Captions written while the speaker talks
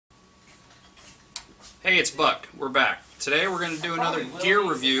Hey, it's Buck. We're back. Today we're going to do another gear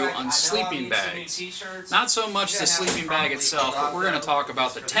review on sleeping bags. Not so much the sleeping bag itself, but we're going to talk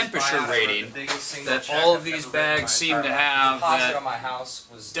about the temperature rating that all of these bags seem to have that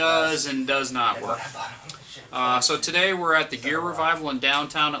does and does not work. So today we're at the Gear Revival in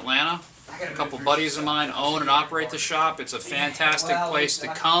downtown Atlanta. A couple buddies of mine own and operate the shop. It's a fantastic place to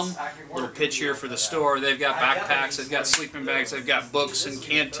come. Little pitch here for the store. They've got backpacks, they've got sleeping bags, they've got books and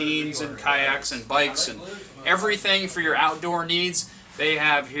canteens and kayaks and bikes and everything for your outdoor needs they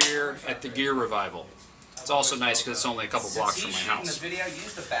have here at the Gear Revival. It's also nice because it's only a couple blocks from my house.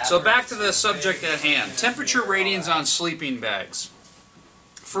 So back to the subject at hand. Temperature ratings on sleeping bags.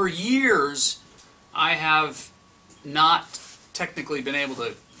 For years I have not technically been able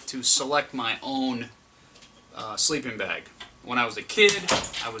to select my own sleeping bag. When I was a kid,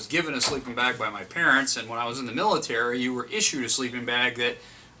 I was given a sleeping bag by my parents, and when I was in the military, you were issued a sleeping bag that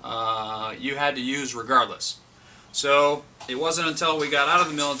you had to use regardless. So it wasn't until we got out of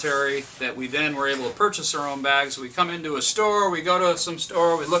the military that we then were able to purchase our own bags. So we come into a store, we go to some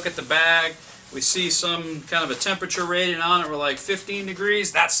store, we look at the bag, we see some kind of a temperature rating on it, we're like 15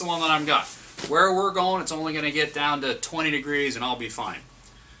 degrees, that's the one that I've got. Where we're going, it's only going to get down to 20 degrees and I'll be fine.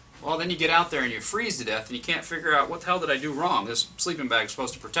 Well, then you get out there and you freeze to death and you can't figure out what the hell did I do wrong. This sleeping bag is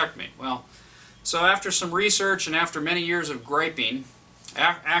supposed to protect me. Well, so after some research and after many years of griping,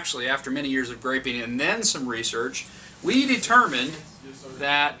 actually after many years of griping and then some research, we determined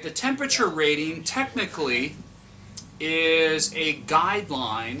that the temperature rating technically is a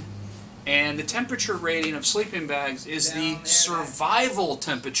guideline, and the temperature rating of sleeping bags is the survival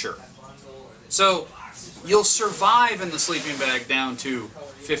temperature. So you'll survive in the sleeping bag down to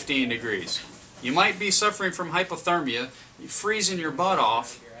 15 degrees. You might be suffering from hypothermia, you're freezing your butt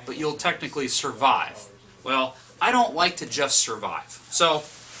off, but you'll technically survive. Well, I don't like to just survive. So,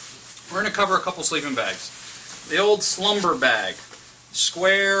 we're going to cover a couple sleeping bags. The old slumber bag.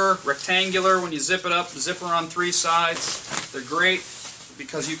 Square, rectangular, when you zip it up, zipper on three sides. They're great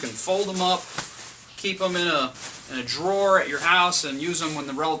because you can fold them up, keep them in a drawer at your house, and use them when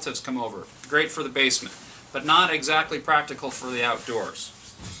the relatives come over. Great for the basement, but not exactly practical for the outdoors.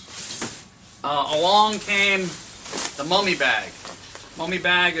 Along came the mummy bag. Mummy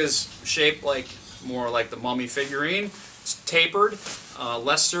bag is shaped more like the mummy figurine. It's tapered,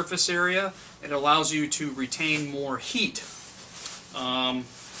 less surface area. It allows you to retain more heat. I'm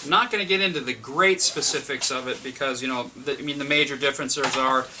not going to get into the great specifics of it because, the major differences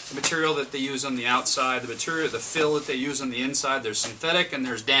are the material that they use on the outside, the fill that they use on the inside. There's synthetic and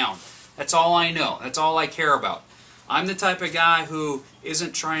there's down. That's all I know. That's all I care about. I'm the type of guy who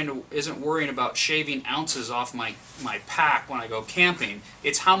isn't worrying about shaving ounces off my pack when I go camping.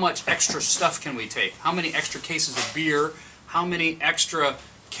 It's how much extra stuff can we take? How many extra cases of beer? How many extra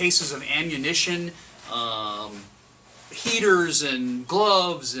cases of ammunition? Heaters and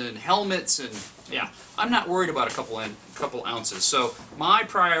gloves and helmets, and yeah, I'm not worried about a couple ounces. So my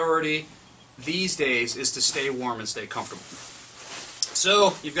priority these days is to stay warm and stay comfortable.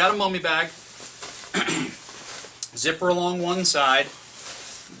 So you've got a mummy bag. Zipper along one side.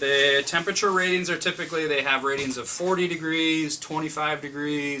 The temperature ratings are typically, they have ratings of 40 degrees, 25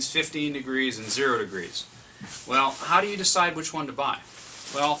 degrees, 15 degrees, and 0 degrees. Well, how do you decide which one to buy?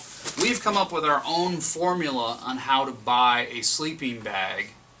 Well, we've come up with our own formula on how to buy a sleeping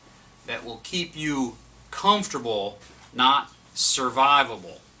bag that will keep you comfortable, not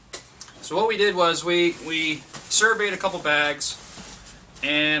survivable. So what we did was we surveyed a couple bags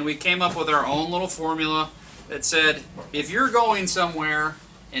and we came up with our own little formula that said, if you're going somewhere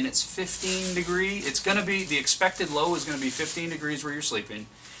and it's 15 degrees, it's going to be, the expected low is going to be 15 degrees where you're sleeping.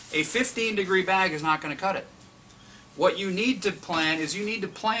 A 15 degree bag is not going to cut it. What you need to plan is you need to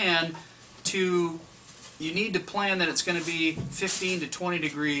plan that it's going to be 15 to 20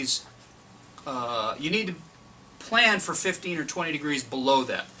 degrees. You need to plan for 15 or 20 degrees below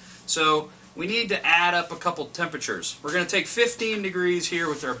that. So we need to add up a couple temperatures. We're going to take 15 degrees here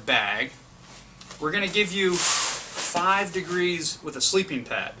with our bag. We're going to give you 5 degrees with a sleeping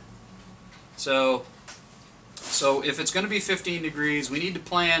pad. So if it's going to be 15 degrees, we need to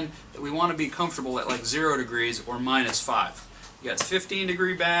plan that we want to be comfortable at like 0 degrees or -5. You got a 15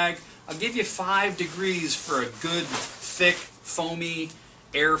 degree bag. I'll give you 5 degrees for a good, thick, foamy,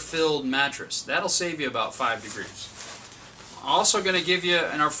 air-filled mattress. That'll save you about 5 degrees. Also going to give you,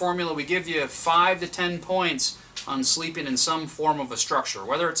 in our formula, we give you 5 to 10 points on sleeping in some form of a structure,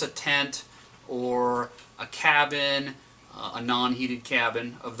 whether it's a tent or a cabin, a non-heated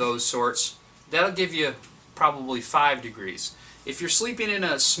cabin of those sorts. That'll give you probably 5 degrees. If you're sleeping in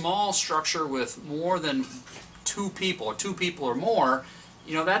a small structure with more than 2 people or more,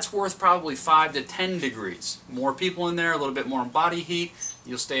 you know, that's worth probably 5 to 10 degrees. More people in there, a little bit more body heat,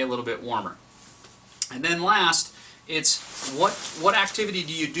 you'll stay a little bit warmer. And then last, it's what activity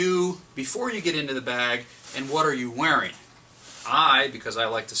do you do before you get into the bag, and what are you wearing? Because I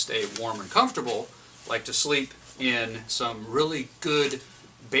like to stay warm and comfortable, like to sleep in some really good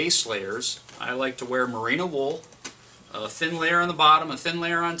base layers. I like to wear merino wool, a thin layer on the bottom, a thin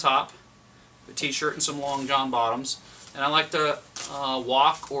layer on top, a t-shirt and some long john bottoms. And I like to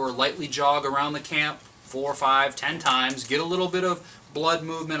walk or lightly jog around the camp 4, 5, 10 times, get a little bit of blood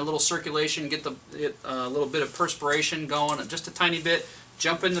movement, a little circulation, get a little bit of perspiration going, just a tiny bit,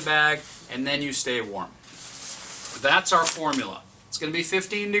 jump in the bag, and then you stay warm. That's our formula. It's going to be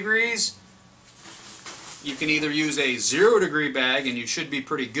 15 degrees. You can either use a 0-degree bag and you should be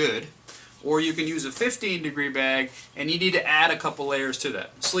pretty good, or you can use a 15-degree bag and you need to add a couple layers to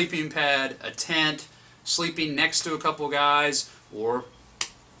that. A sleeping pad, a tent, sleeping next to a couple guys, or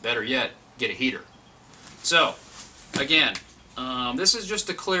better yet, get a heater. So, again, this is just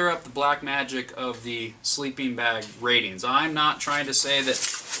to clear up the black magic of the sleeping bag ratings. I'm not trying to say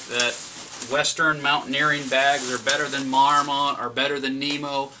that Western mountaineering bags are better than Marmot or better than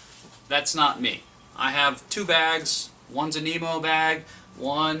Nemo. That's not me. I have 2 bags. One's a Nemo bag,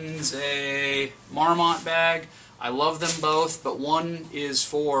 one's a Marmot bag. I love them both, but one is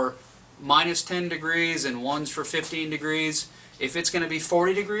for minus 10 degrees and one's for 15 degrees. If it's going to be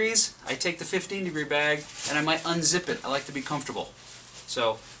 40 degrees, I take the 15-degree bag and I might unzip it. I like to be comfortable.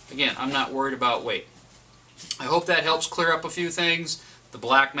 So, again, I'm not worried about weight. I hope that helps clear up a few things, the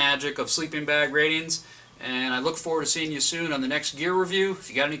black magic of sleeping bag ratings, and I look forward to seeing you soon on the next gear review. If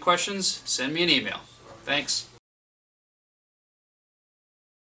you got any questions, send me an email. Thanks.